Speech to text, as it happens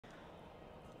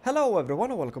Hello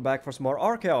everyone and welcome back for some more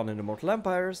Archaon in Immortal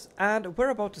Empires, and we're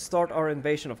about to start our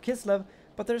invasion of Kislev,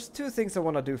 but there's two things I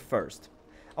want to do first.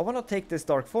 I want to take this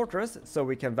Dark Fortress so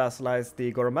we can vassalize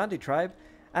the Goromandi tribe,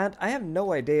 and I have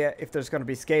no idea if there's going to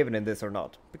be Skaven in this or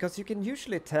not, because you can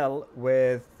usually tell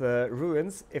with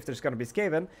ruins if there's going to be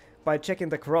Skaven by checking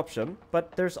the corruption,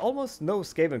 but there's almost no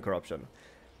Skaven corruption.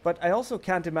 But I also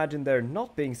can't imagine there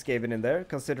not being Skaven in there,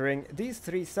 considering these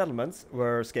three settlements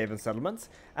were Skaven settlements,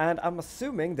 and I'm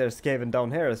assuming there's Skaven down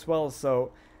here as well,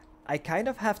 so I kind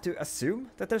of have to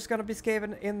assume that there's gonna be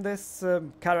Skaven in this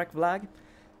Karak Vlag.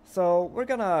 So we're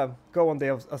gonna go on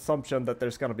the assumption that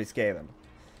there's gonna be Skaven.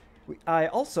 I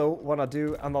also wanna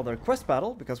do another quest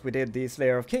battle, because we did the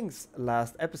Slayer of Kings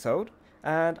last episode,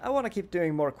 and I want to keep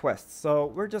doing more quests, so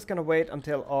we're just going to wait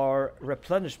until our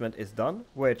replenishment is done,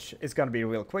 which is going to be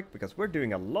real quick because we're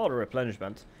doing a lot of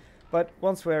replenishment. But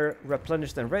once we're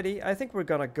replenished and ready, I think we're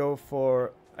going to go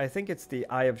for, I think it's the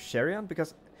Eye of Sheerian,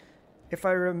 because if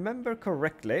I remember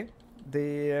correctly,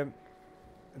 the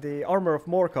Armor of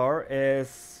Morkar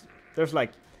is, there's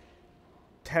like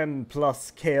 10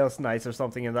 plus Chaos Knights or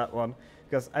something in that one,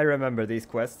 because I remember these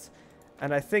quests,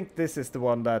 and I think this is the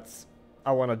one that's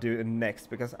I want to do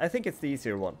next, because I think it's the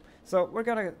easier one. So we're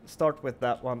gonna start with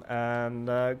that one and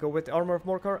go with the Armor of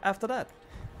Morkar after that.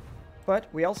 But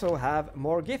we also have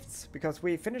more gifts, because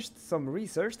we finished some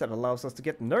research that allows us to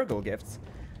get Nurgle gifts.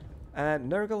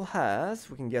 And Nurgle has,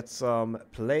 we can get some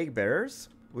Plague Bearers,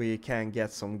 we can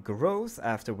get some growth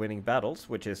after winning battles,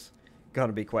 which is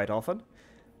gonna be quite often.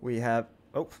 We have,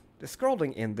 oh, the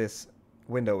scrolling in this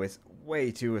window is way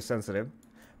too sensitive.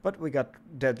 But we got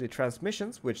Deadly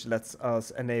Transmissions, which lets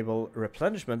us enable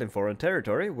replenishment in foreign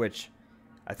territory, which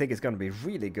I think is going to be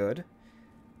really good.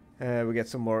 We get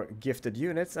some more gifted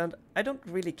units, and I don't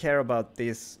really care about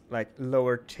these like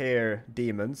lower tier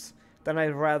demons. Then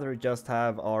I'd rather just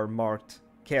have our marked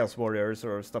Chaos Warriors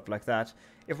or stuff like that.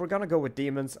 If we're gonna go with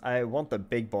demons, I want the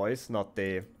big boys, not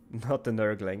the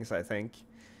Nurglings, I think.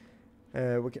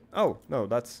 We can, oh no,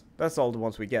 that's all the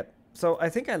ones we get. So I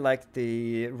think I like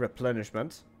the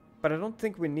replenishment, but I don't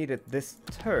think we need it this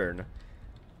turn,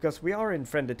 because we are in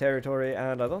friendly territory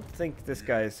and I don't think this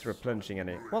guy is replenishing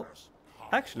any. Well,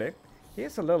 actually, he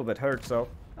is a little bit hurt, so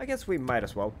I guess we might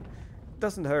as well.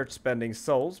 Doesn't hurt spending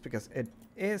souls, because it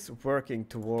is working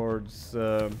towards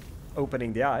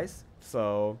opening the eyes,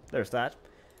 so there's that.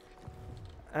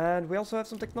 And we also have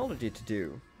some technology to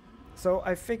do. So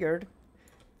I figured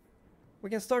we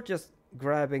can start just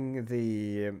grabbing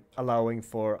the allowing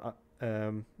for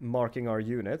marking our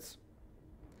units,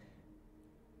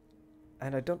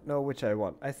 and I don't know which I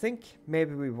want. I think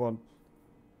maybe we want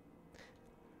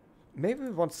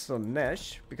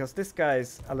Slaanesh, because this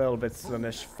guy's a little bit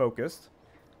Slaanesh focused,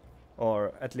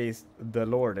 or at least the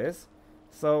Lord is.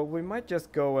 So we might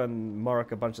just go and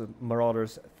mark a bunch of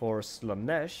Marauders for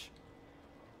Slaanesh,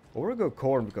 or we'll go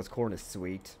Khorne because Khorne is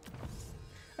sweet.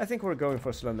 I think we're going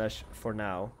for Slaanesh for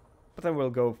now. But then we'll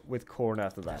go with Khorne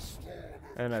after that.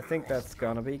 And I think that's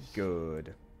gonna be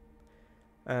good.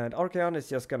 And Archaon is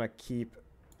just gonna keep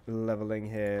leveling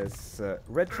his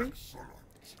red tree.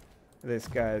 This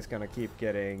guy is gonna keep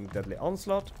getting Deadly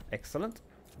Onslaught. Excellent.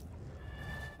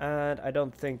 And I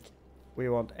don't think we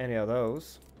want any of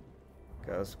those,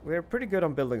 because we're pretty good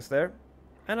on buildings there.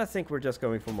 And I think we're just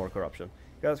going for more corruption,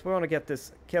 because we want to get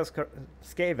this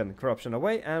Skaven corruption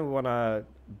away, and we want to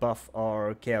buff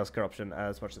our Chaos corruption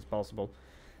as much as possible.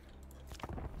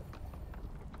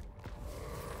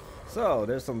 So,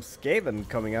 there's some Skaven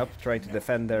coming up trying to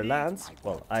defend their lands.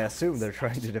 Well, I assume they're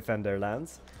trying to defend their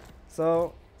lands.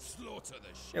 So,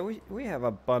 yeah, we have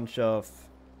a bunch of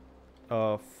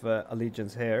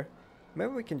allegiance here.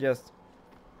 Maybe we can just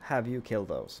have you kill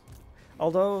those.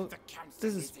 Although,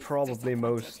 this is probably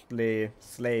mostly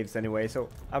slaves anyway, so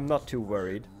I'm not too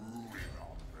worried.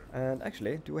 And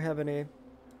actually, do we have any...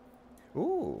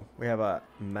 Ooh, we have a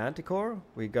Manticore.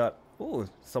 We got, ooh,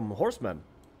 some horsemen.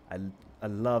 I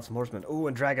love some horsemen. Ooh,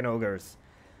 and dragon ogres.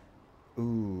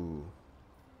 Ooh.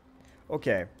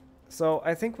 Okay, so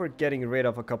I think we're getting rid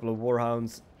of a couple of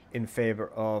warhounds in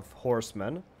favor of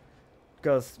horsemen,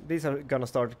 because these are gonna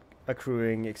start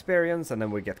accruing experience, and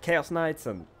then we get Chaos Knights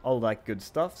and all that good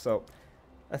stuff. So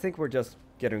I think we're just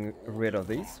getting rid of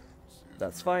these.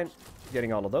 That's fine.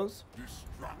 Getting all of those.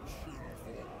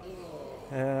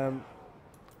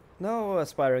 No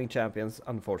aspiring champions,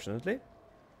 unfortunately.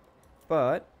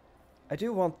 But I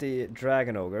do want the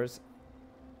dragon ogres.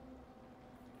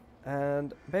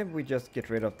 And maybe we just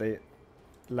get rid of the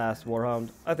last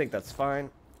warhound. I think that's fine.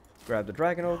 Grab the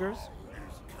dragon ogres.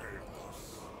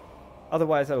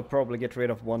 Otherwise, I'll probably get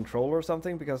rid of one troll or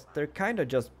something, because they're kind of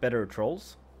just better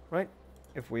trolls, right?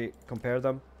 if we compare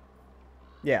them.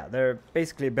 Yeah, they're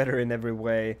basically better in every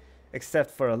way,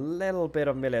 except for a little bit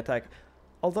of melee attack.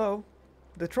 Although,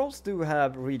 the trolls do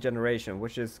have regeneration,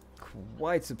 which is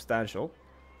quite substantial.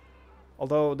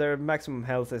 Although their maximum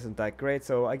health isn't that great,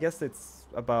 so I guess it's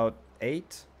about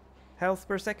 8 health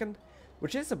per second,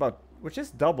 which is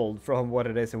doubled from what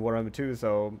it is in Warhammer 2,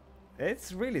 so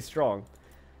it's really strong.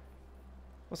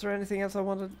 Was there anything else I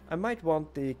wanted? I might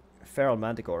want the Feral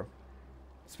Manticore,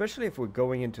 especially if we're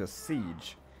going into a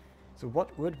siege. So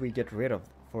what would we get rid of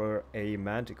for a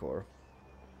Manticore?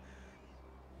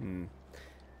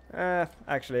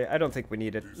 Actually, I don't think we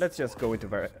need it. Let's just go into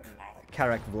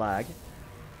Karak Vlag.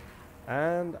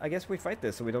 And I guess we fight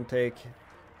this so we don't take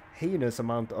heinous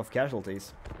amount of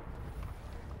casualties.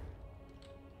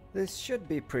 This should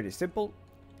be pretty simple.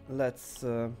 Let's...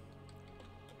 I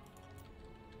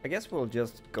guess we'll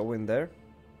just go in there.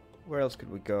 Where else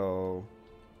could we go?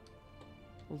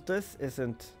 Well, this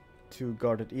isn't too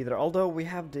guarded either. Although we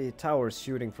have the towers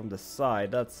shooting from the side.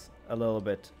 That's a little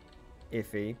bit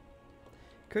iffy.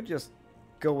 Could just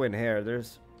go in here.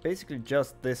 There's basically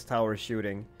just this tower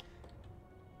shooting.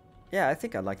 Yeah, I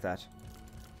think I like that.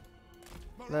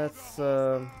 Let's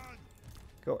go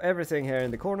everything here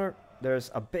in the corner.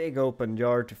 There's a big open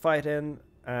yard to fight in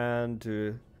and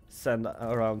to send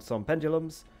around some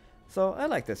pendulums. So I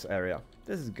like this area.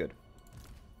 This is good.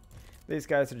 These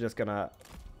guys are just gonna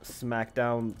smack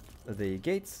down the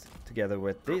gates together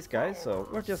with these guys. So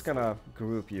we're just gonna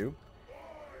group you.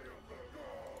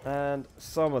 And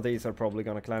some of these are probably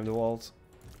gonna climb the walls.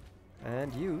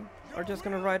 And you are just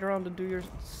gonna ride around and do your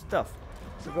stuff.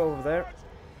 So go over there.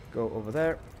 Go over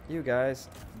there. You guys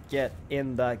get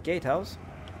in that gatehouse.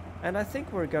 And I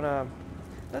think we're gonna...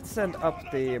 Let's send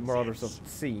up the Marauders of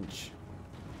Siege.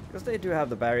 Because they do have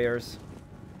the barriers.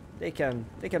 They can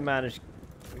manage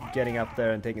getting up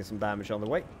there and taking some damage on the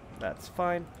way. That's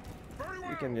fine.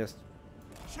 You can just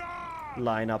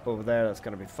line up over there. That's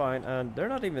gonna be fine. And they're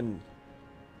not even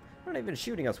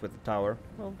shooting us with the tower.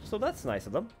 Well, so that's nice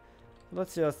of them.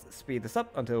 Let's just speed this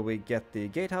up until we get the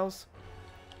gatehouse.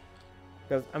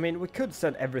 Because, I mean, we could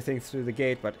send everything through the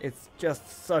gate, but it's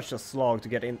just such a slog to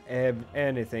get in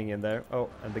anything in there. Oh,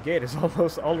 and the gate is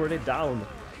almost already down.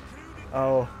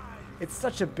 Oh, it's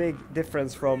such a big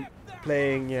difference from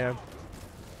playing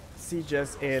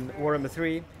sieges in Warhammer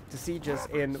 3 to sieges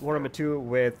in Warhammer 2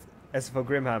 with SFO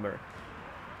Grimhammer.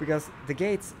 Because the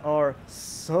gates are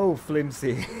so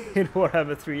flimsy in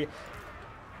Warhammer 3,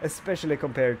 especially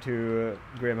compared to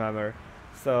Grimhammer.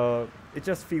 So it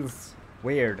just feels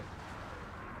weird.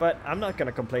 But I'm not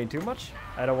gonna complain too much.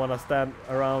 I don't want to stand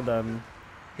around and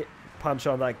punch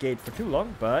on that gate for too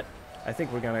long, but I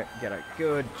think we're gonna get a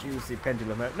good juicy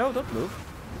pendulum here. No, don't move.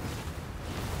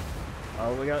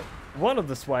 Oh, we got one of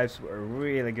the swipes were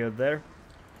really good there.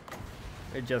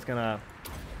 We're just gonna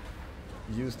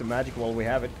use the magic while we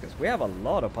have it, because we have a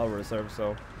lot of power reserve,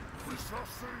 so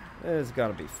it's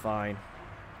gonna be fine.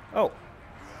 Oh,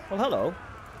 well, hello.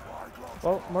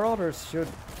 Well, Marauders should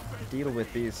deal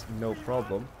with these no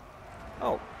problem.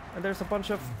 Oh, and there's a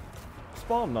bunch of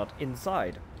spawn nut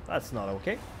inside. That's not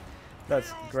okay.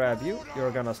 Let's grab you.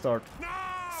 You're gonna start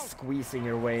squeezing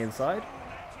your way inside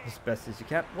as best as you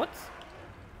can.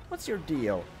 What's your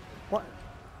deal?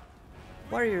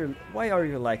 Why are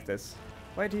you like this?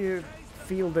 Why do you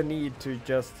feel the need to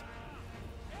just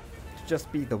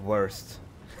be the worst?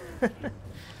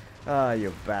 Ah,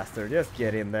 you bastard. Just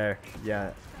get in there.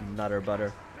 Yeah, nutter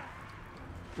butter.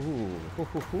 Ooh, hoo,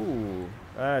 hoo, hoo.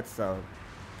 That's a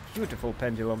beautiful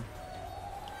pendulum.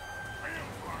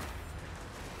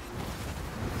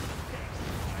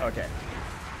 Okay.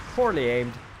 Poorly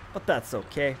aimed, but that's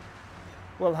okay.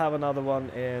 We'll have another one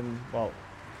in, well,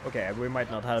 okay, we might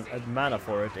not have mana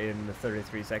for it in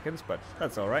 33 seconds, but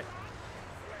that's alright.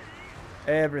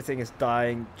 Everything is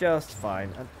dying just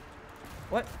fine. And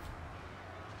what?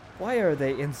 Why are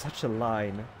they in such a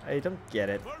line? I don't get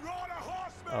it.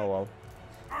 Oh well.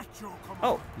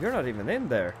 Oh, you're not even in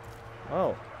there.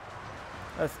 Oh.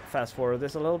 Let's fast forward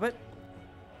this a little bit.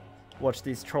 Watch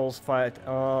these trolls fight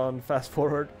on fast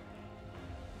forward.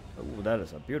 Oh, that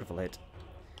is a beautiful hit.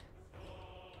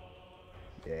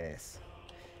 Yes.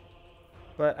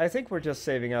 But I think we're just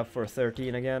saving up for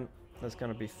 13 again. That's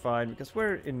gonna be fine, because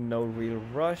we're in no real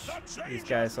rush. These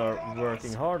guys are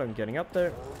working hard on getting up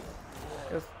there.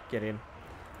 Just get in.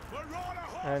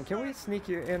 And can we sneak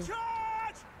you in?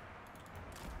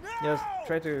 Just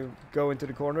try to go into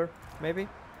the corner, maybe?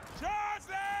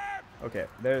 Okay,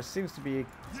 there seems to be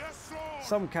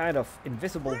some kind of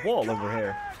invisible wall over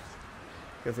here.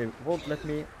 Because it won't let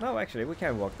me... No, actually, we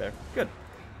can walk there. Good.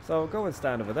 So go and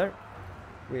stand over there.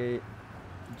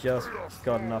 just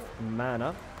got enough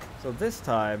mana. So this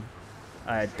time,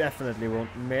 I definitely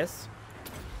won't miss.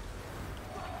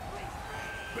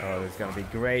 Oh, this is gonna be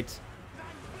great.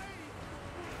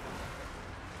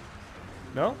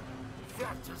 No?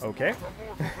 Okay.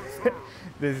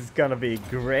 This is gonna be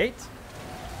great.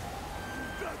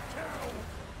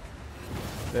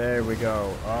 There we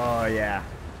go. Oh yeah.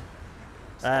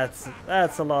 That's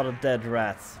a lot of dead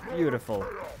rats. Beautiful.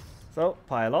 So,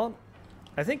 pile on.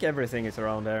 I think everything is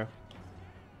around there.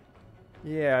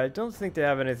 Yeah, I don't think they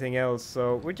have anything else,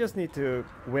 so we just need to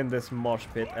win this mosh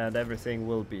pit and everything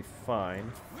will be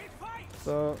fine.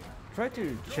 So, try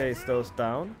to chase those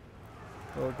down.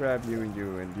 We'll grab you and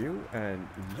you and you and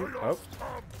you. Oh.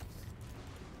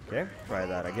 Okay, try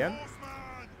that again.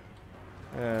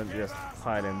 And just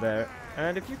hide in there.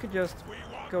 And if you could just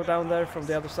go down there from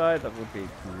the other side, that would be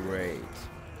great.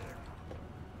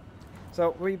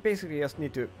 So we basically just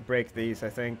need to break these, I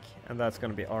think. And that's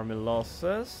gonna be army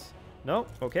losses. No?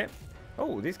 Okay.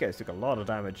 Oh, these guys took a lot of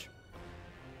damage.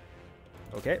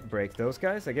 Okay, break those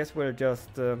guys. I guess we're just...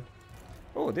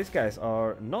 Oh, these guys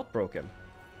are not broken.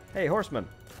 Hey, horsemen.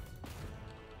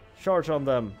 Charge on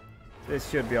them. This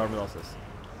should be army losses.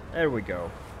 There we go.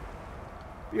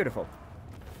 Beautiful.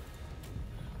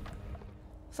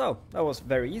 So, that was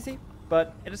very easy,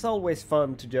 but it is always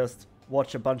fun to just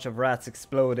watch a bunch of rats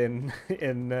explode in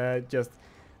just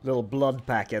little blood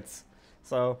packets.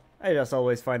 So, I just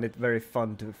always find it very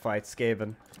fun to fight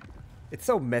Skaven. It's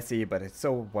so messy, but it's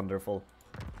so wonderful.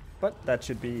 But that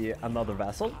should be another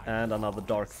vassal and another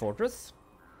dark fortress.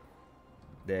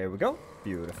 There we go.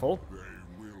 Beautiful.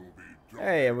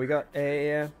 Hey, and we got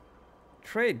a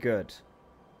trade good.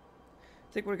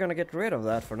 I think we're gonna get rid of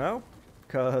that for now,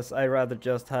 because I rather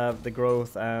just have the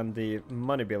growth and the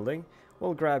money building.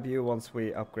 We'll grab you once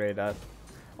we upgrade that.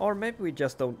 Or maybe we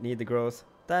just don't need the growth.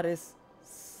 That is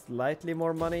slightly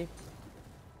more money.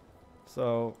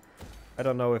 So I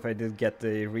don't know if I did get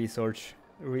the resource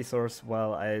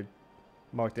while I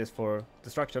marked this for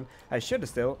destruction. I should have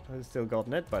still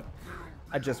gotten it, but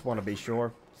I just want to be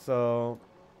sure. So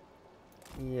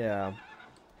yeah,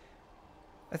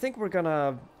 I think we're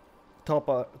gonna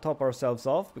top ourselves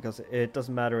off, because it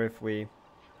doesn't matter if we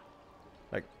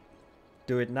like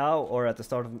do it now or at the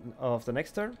start of the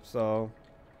next turn. So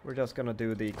we're just gonna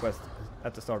do the quest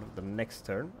at the start of the next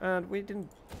turn, and we didn't,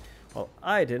 well,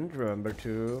 I didn't remember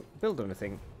to build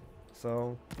anything,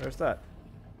 so there's that.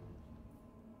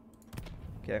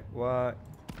 Okay, what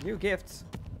new gifts?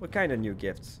 What kind of new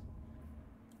gifts?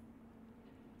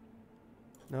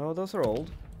 No, those are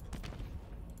old.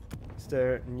 Is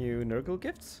there new Nurgle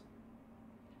gifts?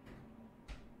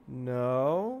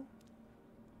 No.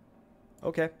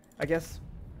 Okay, I guess.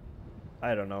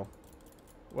 I don't know.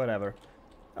 Whatever.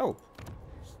 Oh.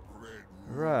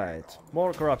 Right.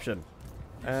 More corruption.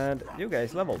 And you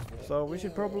guys leveled, so we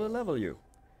should probably level you.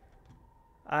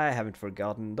 I haven't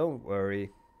forgotten, don't worry.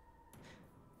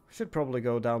 Should probably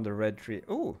go down the red tree.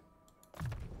 Ooh.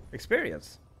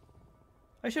 Experience.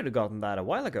 I should have gotten that a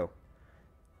while ago.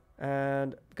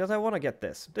 And because I want to get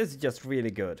this. This is just really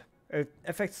good. It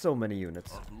affects so many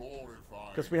units.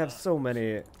 Because we have so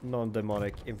many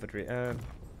non-demonic infantry. And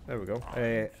there we go.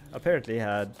 I apparently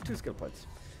had 2 skill points.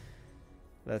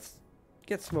 Let's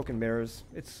get smoke and mirrors.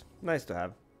 It's nice to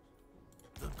have.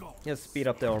 Just speed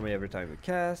up the army every time we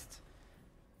cast.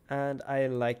 And I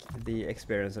like the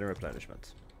experience and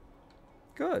replenishment.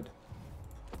 Good.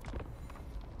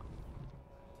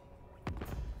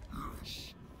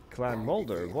 Clan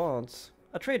Mulder wants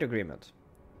a trade agreement.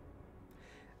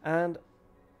 And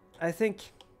I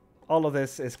think all of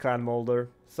this is Clan Mulder,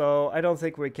 so I don't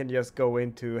think we can just go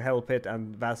into Hell Pit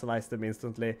and vassalize them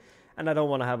instantly. And I don't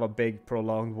want to have a big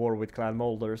prolonged war with Clan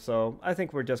Mulder, so I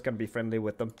think we're just gonna be friendly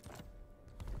with them.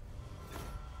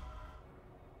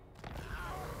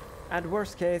 And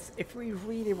worst case, if we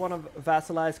really want to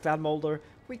vassalize Clan Mulder,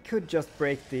 we could just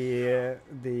break the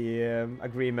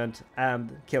agreement and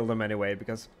kill them anyway,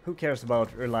 because who cares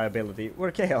about reliability?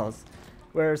 We're chaos.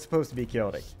 We're supposed to be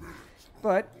chaotic.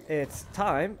 But it's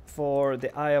time for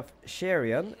the Eye of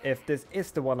Sheerian, if this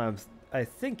is the one I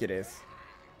think it is.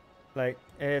 Like,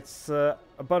 it's a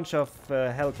bunch of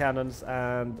hell cannons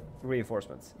and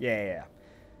reinforcements. Yeah.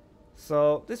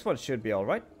 So this one should be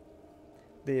alright.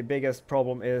 The biggest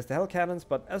problem is the hell cannons,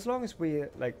 but as long as we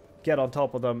like get on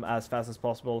top of them as fast as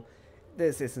possible,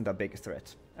 this isn't a big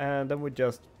threat. And then we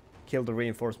just kill the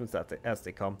reinforcements as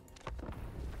they come.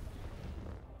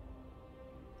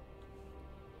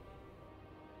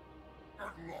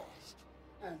 At last,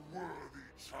 a worthy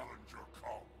challenger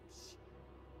comes.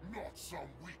 Not some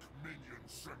weak minion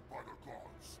sent by the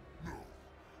gods. No,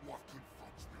 what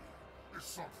confronts me is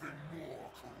something more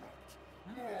corrupt,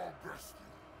 more bestial.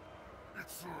 It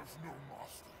serves no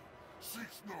master,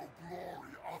 seeks no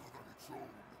glory other than its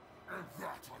own, and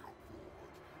that I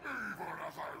abhorred, even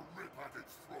as I rip at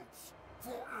its throats.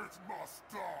 For it must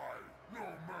die. No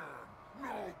man,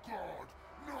 no god,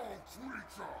 no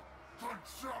creature can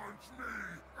challenge me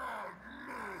and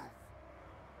live.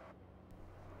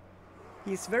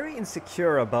 He's very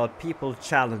insecure about people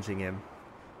challenging him.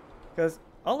 Because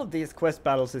all of these quest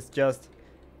battles is just,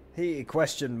 he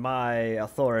questioned my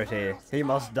authority, he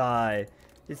must die.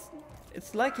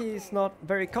 It's like he's not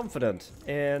very confident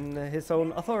in his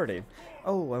own authority.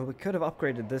 Oh, and we could have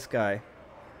upgraded this guy.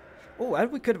 Oh,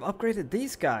 and we could have upgraded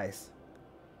these guys.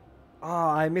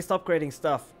 Ah, I missed upgrading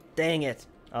stuff. Dang it.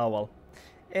 Oh well.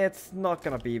 It's not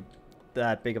gonna be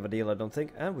that big of a deal, I don't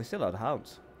think. And we still had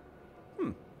hounds.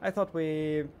 I thought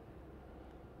we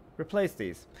replaced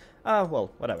these. Ah, well,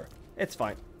 whatever. It's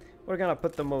fine. We're gonna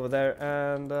put them over there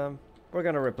and we're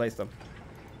gonna replace them.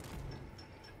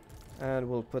 And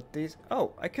we'll put these...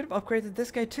 Oh, I could have upgraded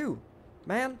this guy too.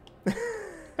 Man.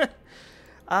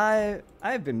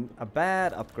 I've been a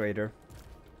bad upgrader.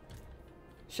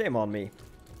 Shame on me.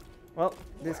 Well,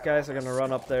 these guys are gonna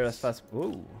run up there as fast...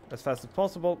 Ooh, as fast as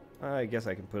possible. I guess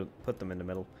I can put them in the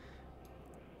middle.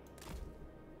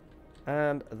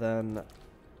 And then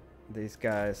these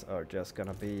guys are just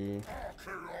gonna be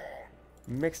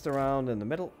mixed around in the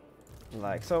middle,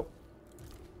 like so.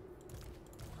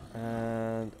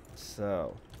 And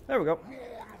so, there we go.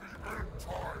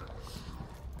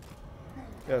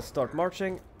 Just start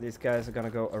marching. These guys are gonna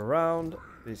go around.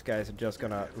 These guys are just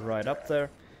gonna ride up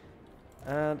there.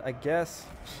 And I guess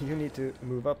you need to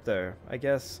move up there. I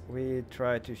guess we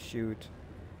try to shoot,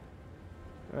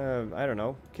 I don't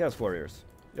know, Chaos Warriors.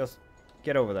 Just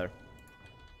get over there.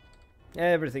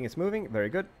 Everything is moving, very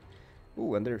good.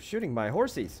 Ooh, and they're shooting my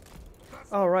horsies.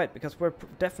 Alright, because we're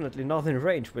definitely not in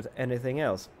range with anything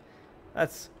else.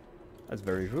 That's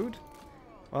very rude.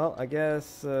 Well, I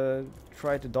guess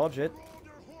try to dodge it.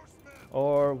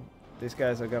 Or these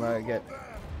guys are gonna get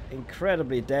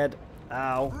incredibly dead.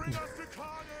 Ow.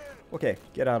 Okay,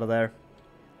 get out of there.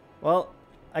 Well,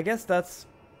 I guess that's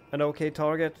an okay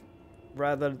target.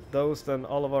 Rather those than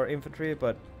all of our infantry,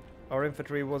 but our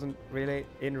infantry wasn't really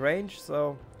in range,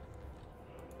 so...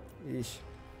 Eesh.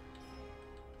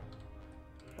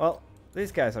 Well,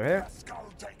 these guys are here.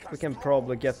 We can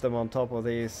probably get them on top of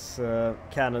these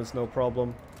cannons, no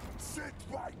problem.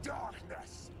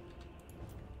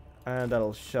 And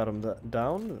that'll shut them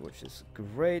down, which is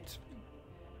great.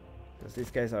 Because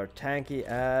these guys are tanky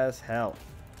as hell.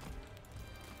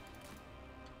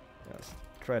 Just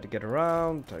try to get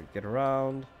around,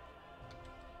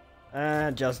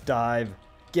 and just dive.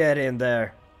 Get in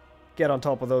there. Get on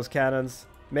top of those cannons.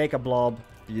 Make a blob.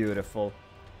 Beautiful.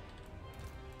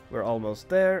 We're almost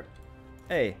there.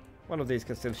 Hey, one of these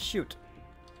can still shoot.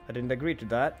 I didn't agree to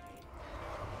that.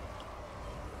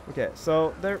 Okay,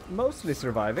 so they're mostly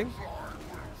surviving.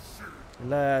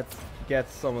 Let's get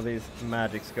some of these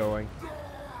magics going.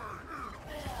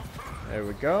 There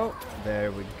we go.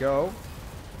 There we go.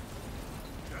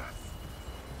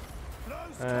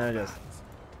 And just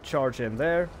charge in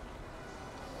there.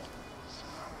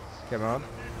 Come on.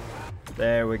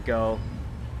 There we go.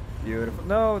 Beautiful.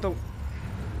 No, don't.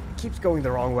 It keeps going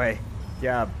the wrong way.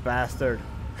 Yeah, bastard.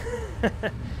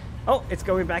 Oh, it's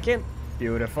going back in.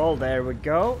 Beautiful. There we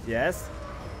go. Yes.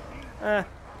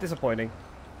 Disappointing.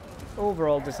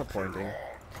 Overall disappointing.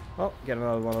 Oh, get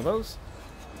another one of those.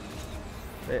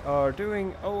 They are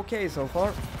doing okay so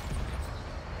far.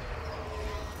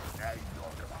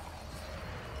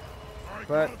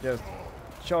 But just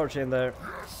charge in there.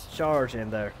 Charge in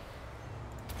there.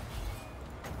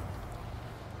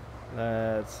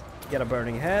 Let's get a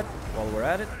burning head while we're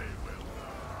at it.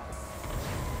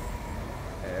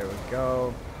 There we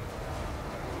go.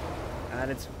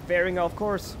 And it's veering off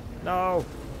course. No!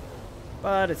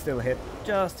 But it still hit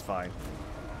just fine.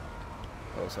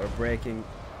 Those are breaking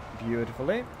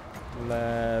beautifully.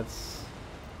 Let's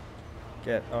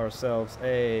get ourselves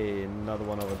another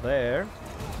one over there.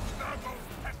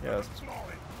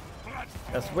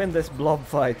 Let's win this blob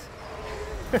fight.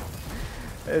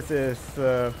 This is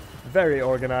very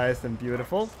organized and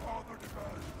beautiful.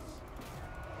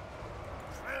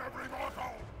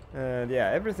 And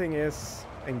yeah, everything is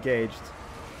engaged.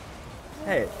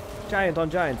 Hey, giant on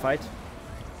giant fight.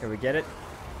 Can we get it?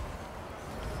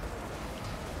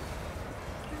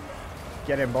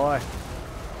 Get him, boy.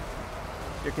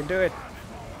 You can do it.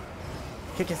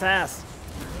 Kick his ass.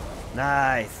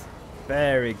 Nice.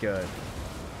 Very good.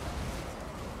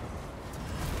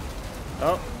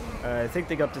 Oh, I think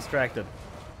they got distracted.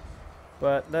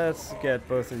 But let's get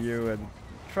both of you and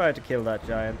try to kill that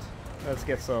giant. Let's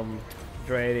get some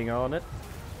draining on it.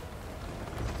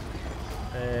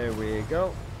 There we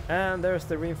go. And there's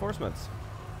the reinforcements.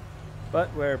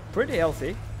 But we're pretty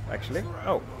healthy, actually.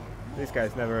 Oh, these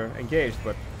guys never engaged,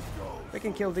 but we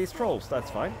can kill these trolls, that's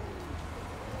fine.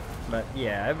 But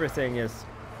yeah, everything is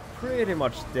pretty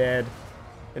much dead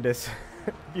in this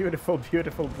beautiful,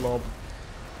 beautiful blob.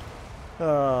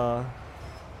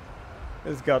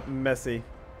 It's got messy,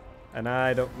 and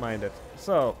I don't mind it.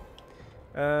 So,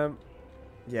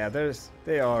 yeah,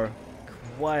 they are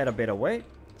quite a bit away,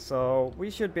 so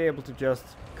we should be able to just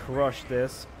crush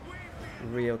this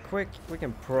real quick. We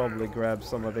can probably grab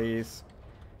some of these,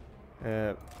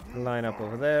 line up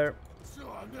over there.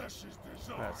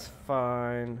 That's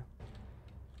fine.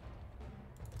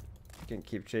 You can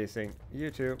keep chasing. You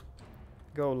two,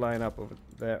 go line up over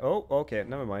there. Oh, okay,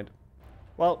 never mind.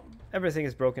 Well, everything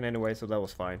is broken anyway, so that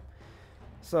was fine.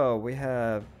 So we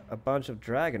have a bunch of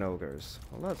dragon ogres.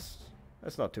 Well,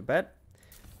 that's not too bad.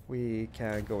 We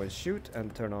can go and shoot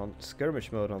and turn on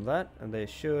skirmish mode on that, and they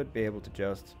should be able to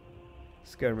just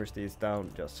skirmish these down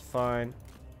just fine.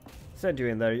 Send you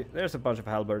in there. There's a bunch of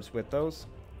halberds with those.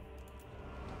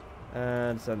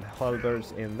 And send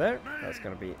halberds in there. That's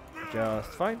gonna be just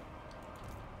fine.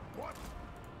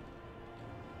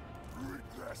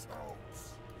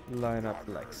 Line up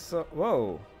like so.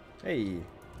 Whoa! Hey!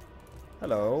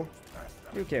 Hello!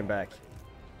 You came back.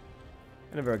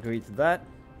 I never agreed to that.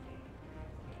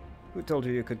 Who told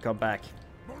you could come back?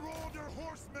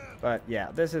 But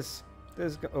yeah, this is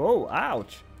oh,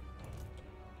 ouch!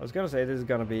 I was gonna say this is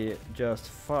gonna be just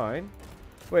fine,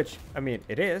 which I mean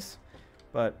it is,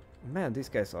 but man, these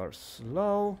guys are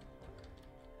slow.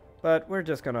 But we're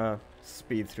just gonna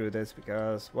speed through this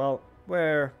because, well,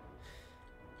 we're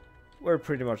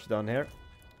pretty much done here.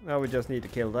 Now we just need to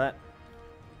kill that.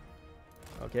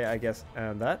 Okay, I guess,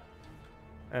 and that.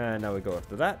 And now we go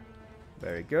after that.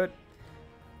 Very good.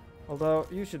 Although,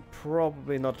 you should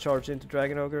probably not charge into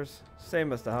dragon ogres.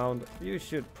 Same as the hound. You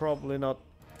should probably not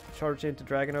charge into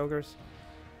dragon ogres.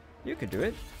 You could do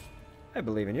it. I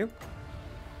believe in you.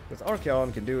 Because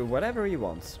Archaon can do whatever he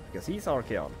wants. Because he's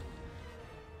Archaon.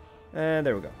 And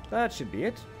there we go. That should be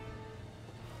it.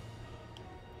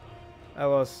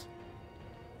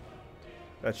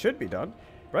 That should be done,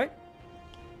 right?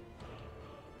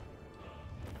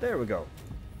 There we go.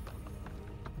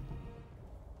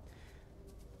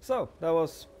 So, that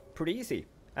was pretty easy.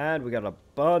 And we got a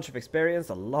bunch of experience,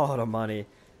 a lot of money.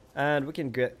 And we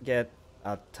can get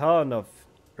a ton of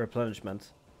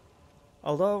replenishment.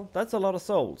 Although, that's a lot of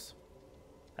souls.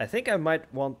 I think I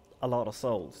might want a lot of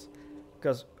souls.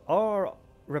 Because our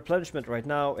replenishment right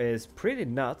now is pretty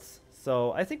nuts.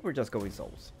 So, I think we're just going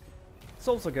souls.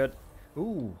 Souls are good.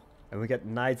 Ooh, and we get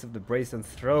Knights of the Brazen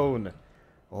Throne.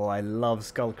 Oh, I love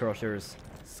Skull Crushers.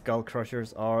 Skull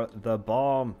Crushers are the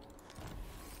bomb.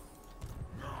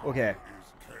 Okay.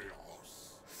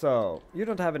 So, you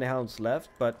don't have any hounds left,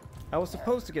 but I was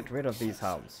supposed to get rid of these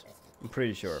hounds. I'm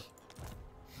pretty sure.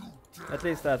 At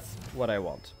least that's what I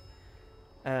want.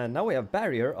 And now we have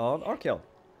barrier on Archaon,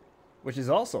 which is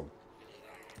awesome.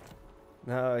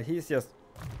 Now he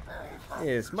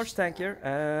is much tankier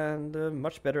and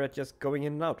much better at just going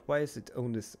in and out. Why is it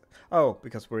on this? Oh,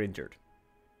 because we're injured.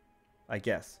 I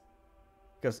guess.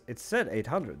 Because it said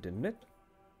 800, didn't it?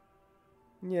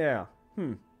 Yeah.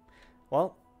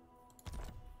 Well,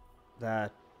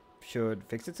 that should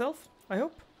fix itself, I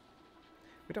hope.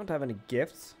 We don't have any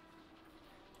gifts.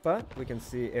 But we can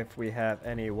see if we have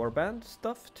any warband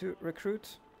stuff to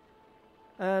recruit.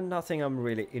 And nothing I'm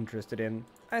really interested in.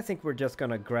 I think we're just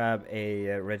gonna grab a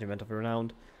regiment of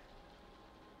renown.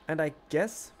 And I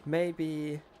guess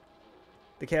maybe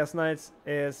the Chaos Knights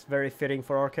is very fitting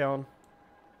for Archaon.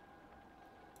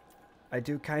 I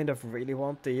do kind of really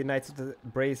want the Knights of the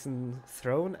Brazen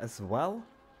Throne as well.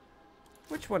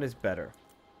 Which one is better?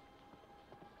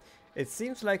 It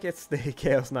seems like it's the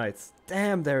Chaos Knights.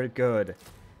 Damn, they're good.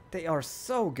 They are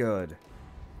so good.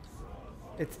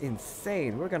 It's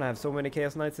insane. We're gonna have so many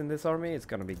Chaos Knights in this army. It's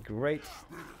gonna be great.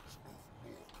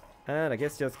 And I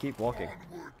guess just keep walking.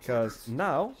 Because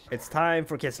now it's time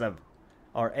for Kislev.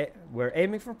 We're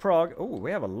aiming for Prague. Oh,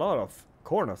 we have a lot of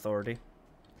corn authority.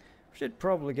 We should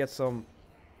probably get some...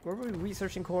 Were we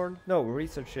researching corn? No, we're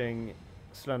researching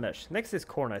Slanesh. Next is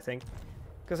corn, I think.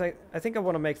 Because I think I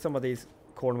want to make some of these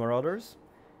corn marauders.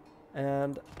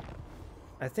 And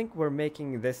I think we're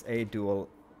making this a dual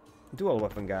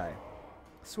weapon guy.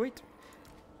 Sweet.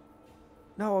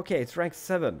 No, okay, it's rank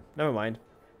 7. Never mind.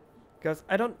 Because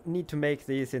I don't need to make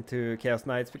these into Chaos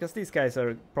Knights, because these guys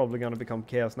are probably going to become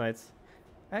Chaos Knights.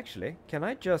 Actually, can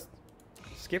I just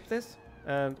skip this?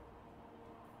 and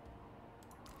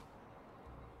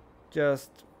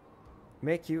just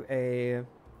make you a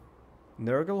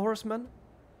Nurgle horseman,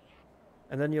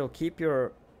 and then you'll keep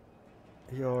your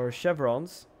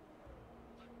chevrons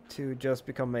to just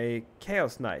become a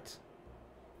Chaos Knight.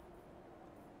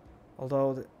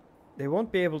 Although they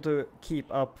won't be able to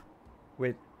keep up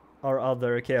with our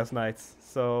other Chaos Knights,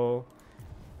 so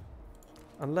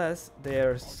unless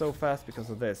they're so fast because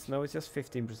of this. No, it's just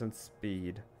 15%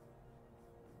 speed.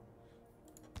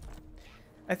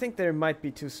 I think they might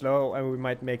be too slow, and we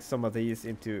might make some of these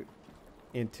into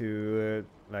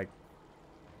like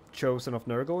Chosen of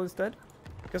Nurgle instead,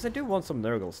 because I do want some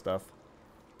Nurgle stuff,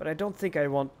 but I don't think I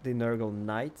want the Nurgle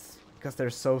Knights because they're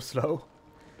so slow.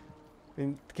 I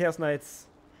mean, Chaos Knights,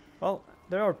 well,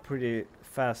 they are pretty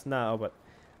fast now, but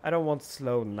I don't want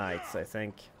slow Knights, I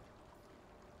think.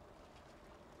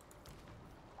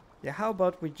 Yeah, how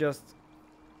about we just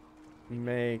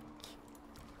make...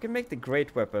 We can make the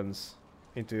great weapons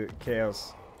into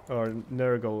Chaos or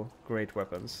Nurgle great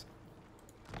weapons.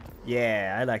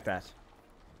 Yeah, I like that.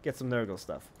 Get some Nurgle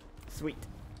stuff. Sweet.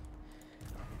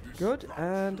 Good,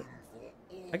 and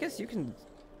I guess you can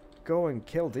go and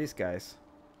kill these guys.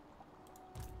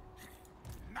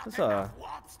 Those are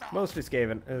mostly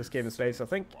Skaven slaves, I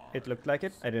think. It looked like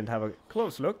it. I didn't have a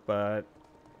close look, but...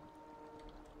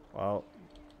 Well...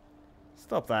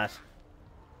 Stop that.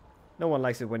 No one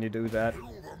likes it when you do that.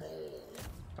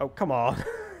 Oh, come on.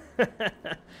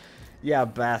 Yeah,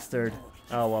 bastard.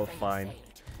 Oh, well, fine.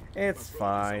 It's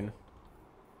fine.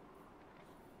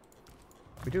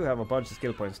 We do have a bunch of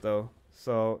skill points, though.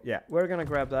 So, yeah, we're gonna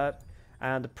grab that.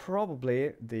 And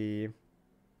probably the...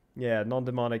 Yeah,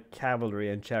 non-demonic cavalry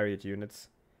and chariot units.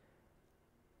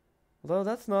 Although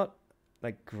that's not,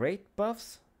 like, great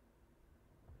buffs.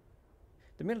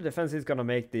 The middle defense is gonna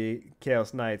make the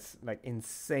Chaos Knights, like,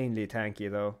 insanely tanky,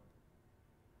 though.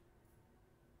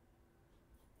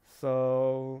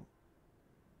 So...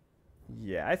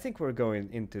 Yeah, I think we're going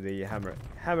into the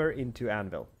hammer into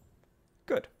anvil.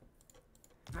 Good.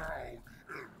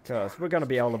 Because we're gonna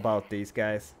be all about these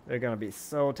guys. They're gonna be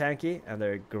so tanky, and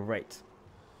they're great.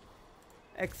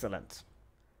 Excellent.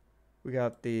 We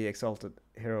got the Exalted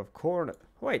Hero of Khorne.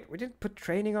 Wait, we didn't put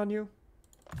training on you?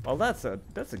 Well, that's a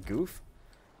goof.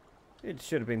 It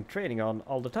should have been training on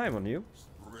all the time on you.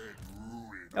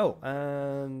 Oh,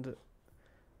 and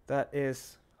that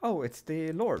is... Oh, it's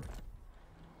the Lord.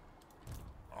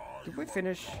 Did we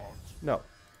finish? No.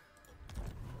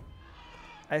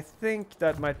 I think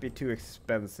that might be too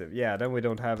expensive. Yeah, then we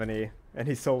don't have any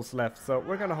souls left, so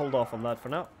we're gonna hold off on that for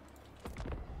now.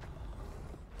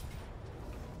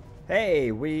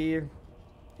 Hey, we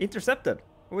intercepted.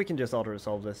 We can just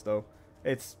auto-resolve this, though.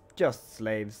 It's just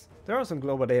slaves. There are some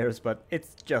globadiers, but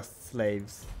it's just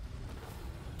slaves.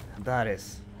 That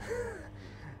is...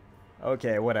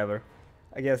 Okay, whatever.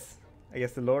 I guess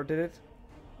the Lord did it?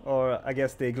 Or I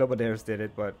guess the globadiers did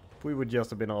it, but we would just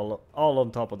have been all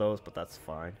on top of those, but that's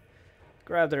fine.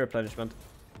 Grab the replenishment.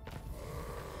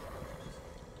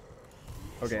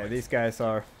 Okay, these guys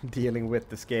are dealing with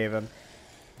the Skaven.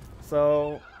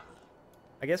 So...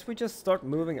 I guess we just start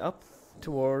moving up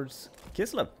towards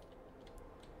Kislev.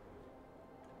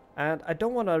 And I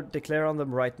don't want to declare on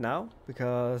them right now,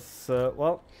 because,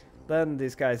 well, then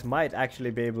these guys might actually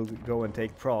be able to go and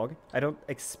take Prague. I don't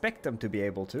expect them to be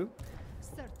able to,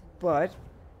 but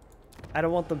I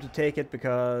don't want them to take it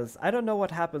because I don't know what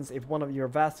happens if one of your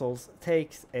vassals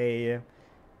takes a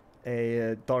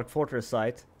Dark Fortress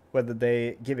site, whether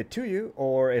they give it to you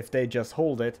or if they just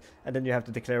hold it and then you have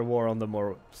to declare war on them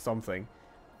or something.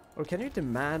 Or can you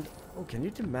demand... Oh, can you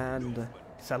demand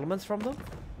settlements from them?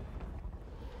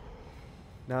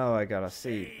 Now I gotta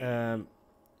see.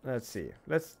 Let's see.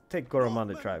 Let's take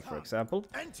Goromandi tribe, for example.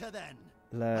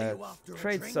 Let's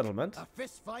trade settlement.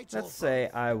 Let's say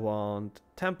I want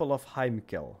Temple of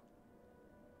Heimkel.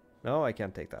 No, I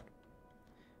can't take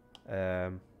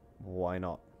that. Why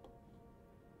not?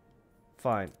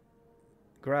 Fine.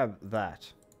 Grab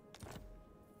that.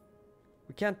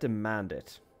 We can't demand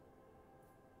it.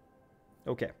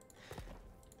 Okay.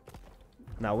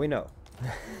 Now we know.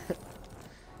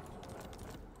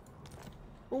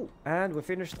 Oh, and we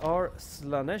finished our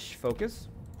Slaanesh focus.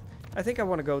 I think I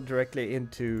want to go directly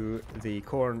into the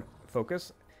Khorne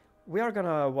focus. We are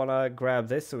gonna wanna grab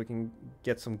this so we can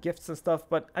get some gifts and stuff,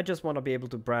 but I just want to be able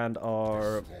to brand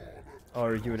our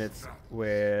units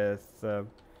with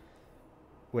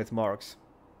marks.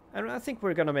 And I think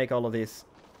we're gonna make all of these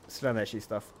Slaaneshi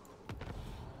stuff.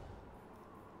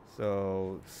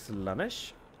 So,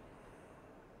 Slaanesh.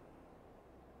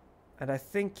 And I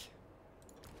think...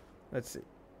 Let's see.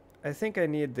 I think I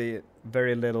need the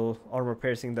very little armor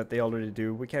piercing that they already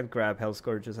do. We can't grab Hell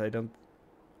Scourges, I don't...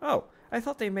 Oh, I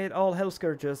thought they made all Hell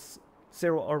Scourges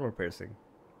 0 armor piercing.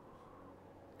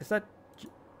 Is that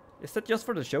just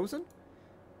for the Chosen?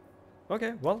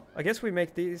 Okay, well, I guess we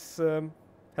make these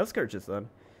Hell Scourges then.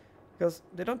 Because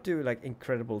they don't do, like,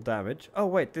 incredible damage. Oh,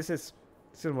 wait, this is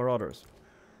still Marauders.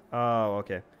 Oh,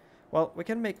 okay. Well, we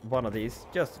can make one of these,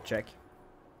 just to check.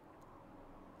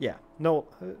 Yeah, no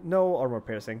armor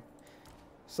piercing.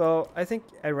 So, I think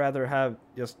I'd rather have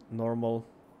just normal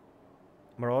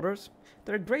Marauders.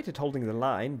 They're great at holding the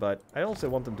line, but I also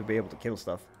want them to be able to kill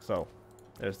stuff. So,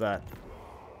 there's that.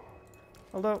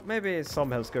 Although, maybe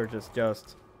some Hell Scourges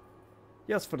just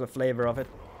for the flavor of it.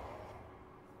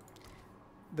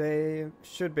 They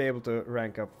should be able to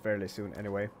rank up fairly soon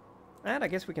anyway. And I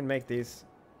guess we can make these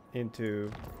into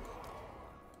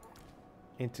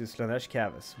Slanesh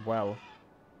Cav as well.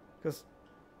 Because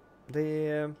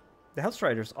the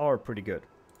Hellstriders are pretty good.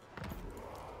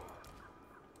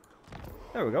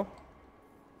 There we go.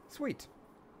 Sweet.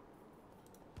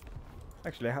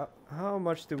 Actually, how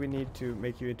much do we need to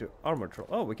make you into Armor Troll?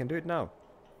 Oh, we can do it now.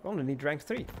 We only need rank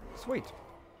 3. Sweet.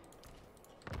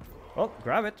 Well,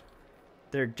 grab it.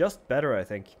 They're just better, I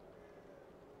think.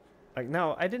 Like,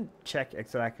 now, I didn't check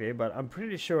exactly, but I'm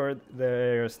pretty sure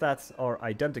their stats are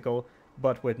identical,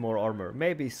 but with more armor.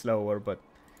 Maybe slower, but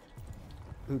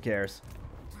who cares?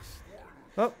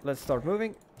 Well, let's start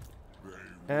moving.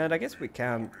 And I guess we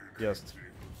can just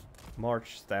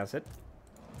march stance it.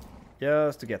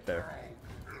 Just to get there.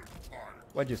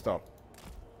 Why'd you stop?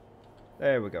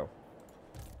 There we go.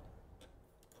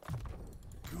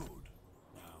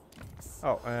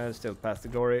 Oh, and still past the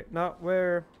glory. No,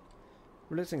 we're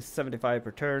losing 75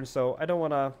 per turn, so I don't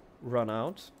want to run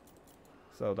out.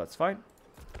 So that's fine.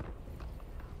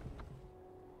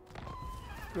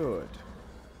 Good.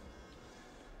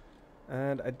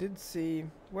 And I did see...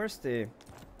 Where's the...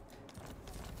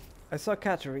 I saw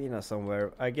Katarina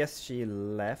somewhere. I guess she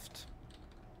left.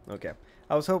 Okay.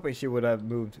 I was hoping she would have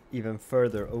moved even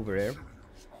further over here.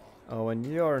 Oh, and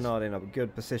you're not in a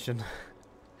good position.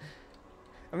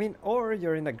 I mean, or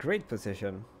you're in a great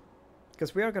position.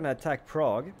 Because we are gonna attack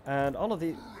Prague, and all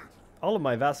of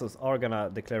my vassals are gonna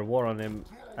declare war on him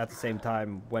at the same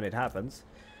time when it happens.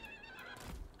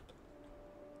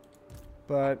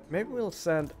 But maybe we'll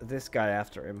send this guy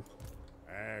after him.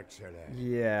 Excellent.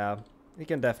 Yeah, he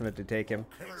can definitely take him.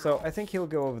 So I think he'll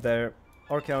go over there.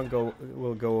 Archaon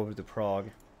will go over to Prague.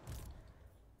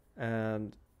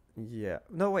 And yeah.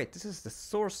 No, wait, this is the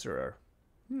sorcerer.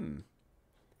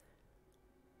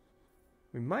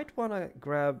 We might want to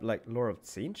grab, like, Lore of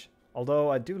Tzeentch. Although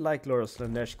I do like Lore of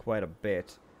Slanesh quite a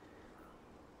bit.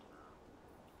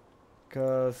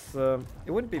 Because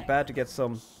it wouldn't be bad to get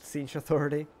some Tzeentch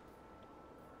authority.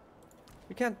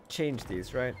 We can't change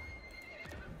these, right?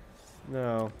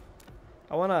 No.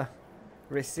 I want to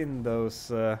rescind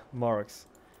those marks.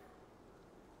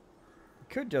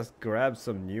 We could just grab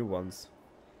some new ones.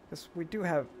 Because we do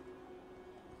have...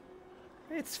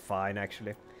 It's fine,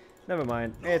 actually. Never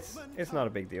mind, it's not a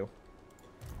big deal.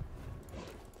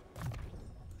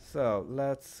 So,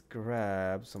 let's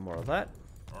grab some more of that.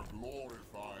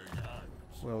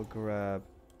 We'll grab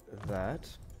that.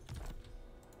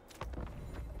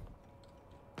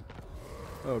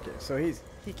 Okay, so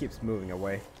he keeps moving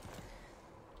away.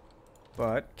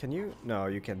 But, can you... No,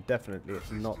 you can definitely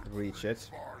not reach it.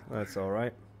 That's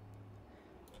alright.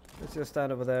 Let's just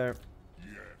stand over there.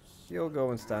 You'll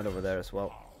go and stand over there as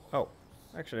well. Oh.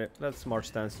 Actually, let's march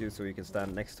stance you so you can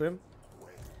stand next to him.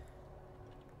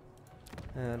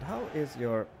 And how is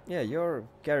your... Yeah, your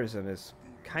garrison is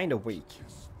kind of weak.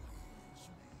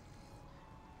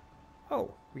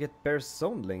 Oh, we get Bear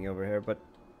Zonedling over here, but...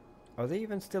 Are they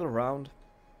even still around?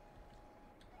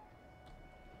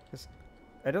 'Cause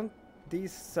I don't...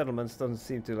 These settlements don't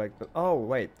seem to like... Oh,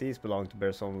 wait, these belong to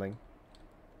Bear Zonedling.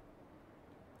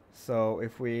 So,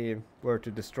 if we were to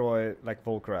destroy, like,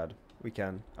 Volkrad, we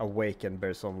can awaken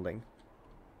Bear Zonedling.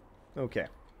 Okay.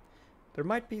 There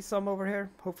might be some over here,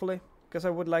 hopefully. Because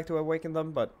I would like to awaken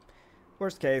them, but...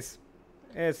 Worst case,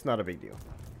 it's not a big deal.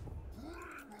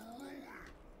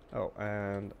 Oh,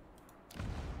 and...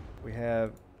 We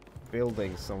have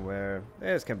buildings somewhere.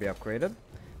 This can be upgraded.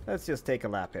 Let's just take a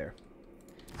lap here.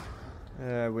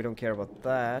 We don't care about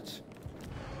that.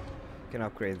 We can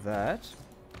upgrade that.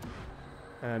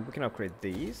 And we can upgrade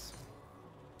these.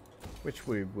 Which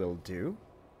we will do.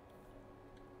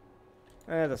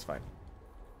 That's fine.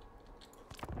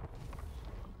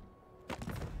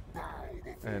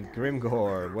 And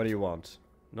Grimgore, what do you want?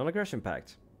 Non-aggression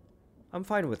pact. I'm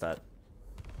fine with that.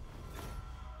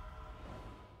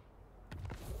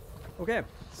 Okay,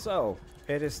 so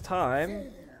it is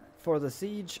time for the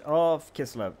siege of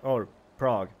Kislev, or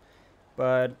Prague.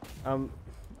 But I'm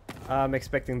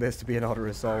expecting this to be an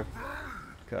auto-resolve.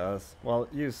 Because, well,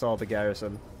 you saw the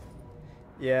garrison.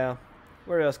 Yeah,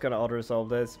 we're just gonna auto-resolve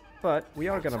this. But we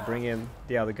are gonna bring in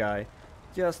the other guy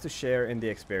just to share in the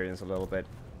experience a little bit.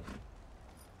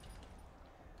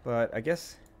 But I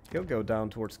guess he'll go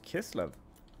down towards Kislev.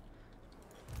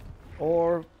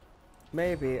 Or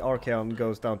maybe Archaon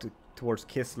goes down towards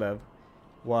Kislev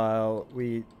while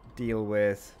we deal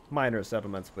with minor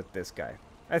settlements with this guy.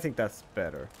 I think that's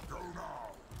better.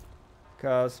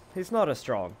 Because he's not as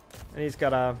strong. And he's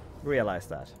gotta realize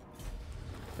that.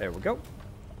 There we go.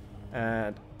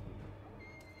 And...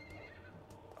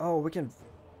 oh, we can...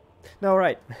 no,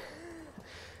 right.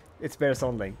 It's bear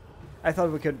sondling. I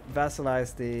thought we could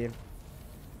vassalize the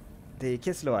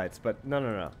Kislevites, but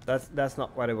no. That's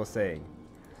not what I was saying.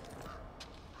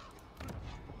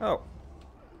 Oh.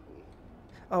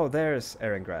 Oh, there's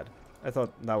Erengrad. I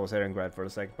thought that was Erengrad for a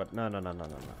sec, but no.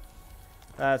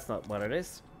 That's not what it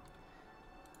is.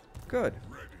 Good.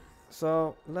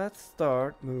 So, let's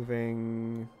start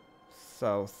moving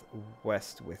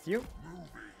southwest with you.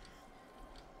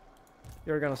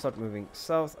 You're gonna start moving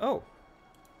south. Oh!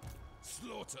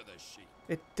 Slaughter the sheep.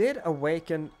 It did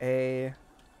awaken a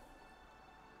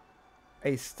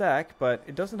stack, but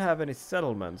it doesn't have any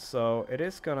settlements, so it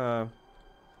is gonna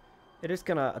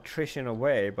attrition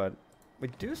away, but we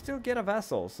do still get a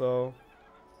vassal, so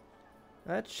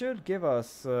that should give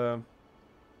us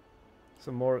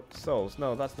some more souls.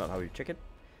 No, that's not how you check it.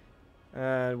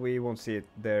 And we won't see it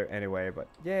there anyway, but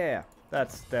yeah,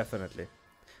 that's definitely.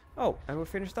 Oh, and we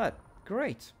finished that.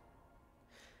 Great.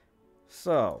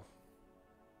 So,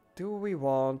 do we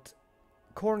want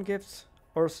corn gifts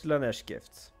or Slanesh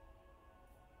gifts?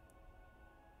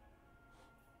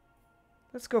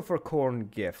 Let's go for corn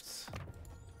gifts.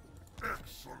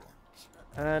 Excellent.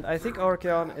 And I think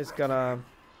Archaon is gonna...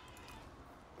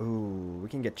 ooh, we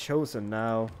can get chosen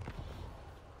now.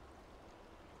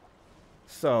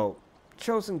 So,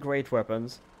 chosen great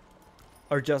weapons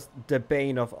are just the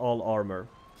bane of all armor.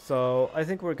 So, I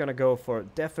think we're gonna go for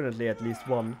definitely at least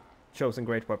one chosen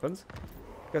great weapons.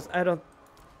 Because I'm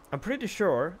pretty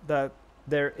sure that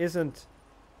there isn't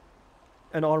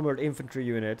an armored infantry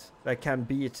unit that can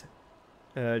beat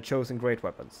chosen great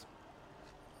weapons.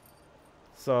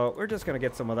 So we're just gonna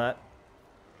get some of that.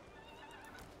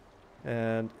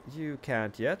 And you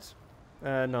can't yet.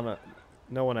 No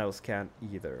one else can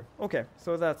either. Okay,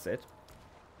 so that's it.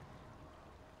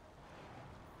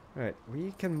 Right,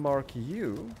 we can mark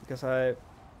you, because I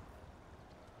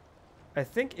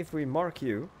think if we mark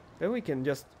you, then we can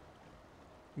just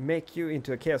make you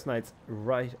into a Chaos Knight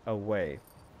right away.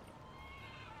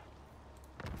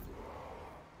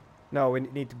 No, we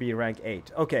need to be rank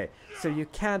 8. Okay, so you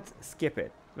can't skip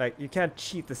it. Like, you can't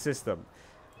cheat the system.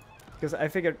 Because I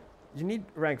figured you need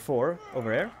rank 4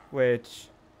 over here, which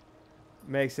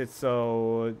makes it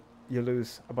so you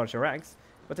lose a bunch of ranks.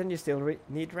 But then you still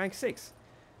need rank 6.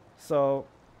 So,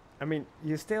 I mean,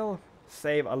 you still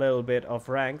save a little bit of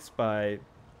ranks by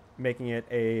making it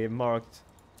a marked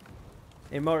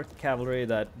cavalry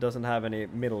that doesn't have any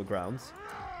middle grounds.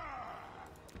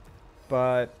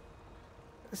 But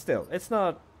still, it's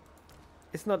not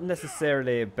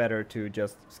necessarily better to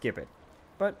just skip it.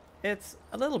 But it's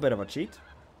a little bit of a cheat.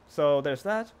 So there's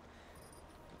that.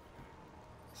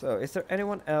 So is there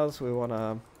anyone else we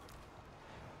wanna...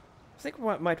 I think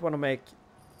we might want to make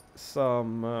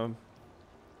some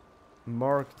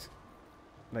marked,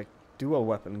 like, dual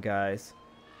weapon guys.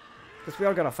 Because we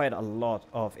are gonna fight a lot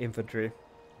of infantry.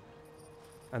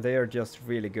 And they are just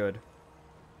really good.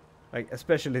 Like,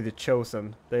 especially the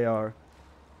chosen.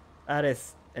 That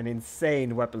is an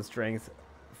insane weapon strength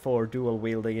for dual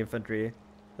wielding infantry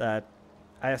that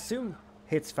I assume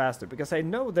hits faster, because I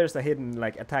know there's a hidden,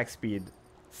 like, attack speed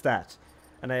stat,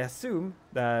 and I assume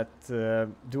that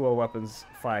dual weapons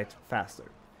fight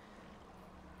faster.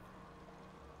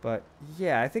 But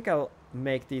yeah, I think I'll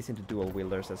make these into dual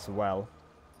wielders as well.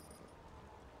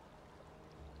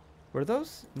 Were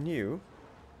those new?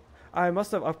 I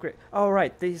must have upgraded. Oh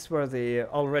right, these were the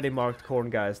already marked corn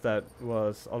guys that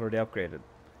was already upgraded.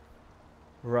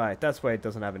 Right, that's why it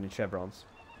doesn't have any chevrons.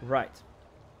 Right.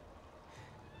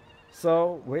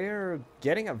 So we're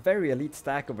getting a very elite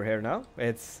stack over here now.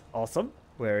 It's awesome.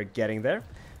 We're getting there.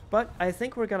 But I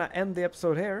think we're gonna end the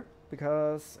episode here,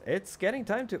 because it's getting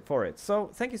time for it.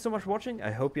 So thank you so much for watching.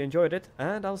 I hope you enjoyed it,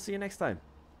 and I'll see you next time.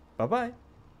 Bye bye.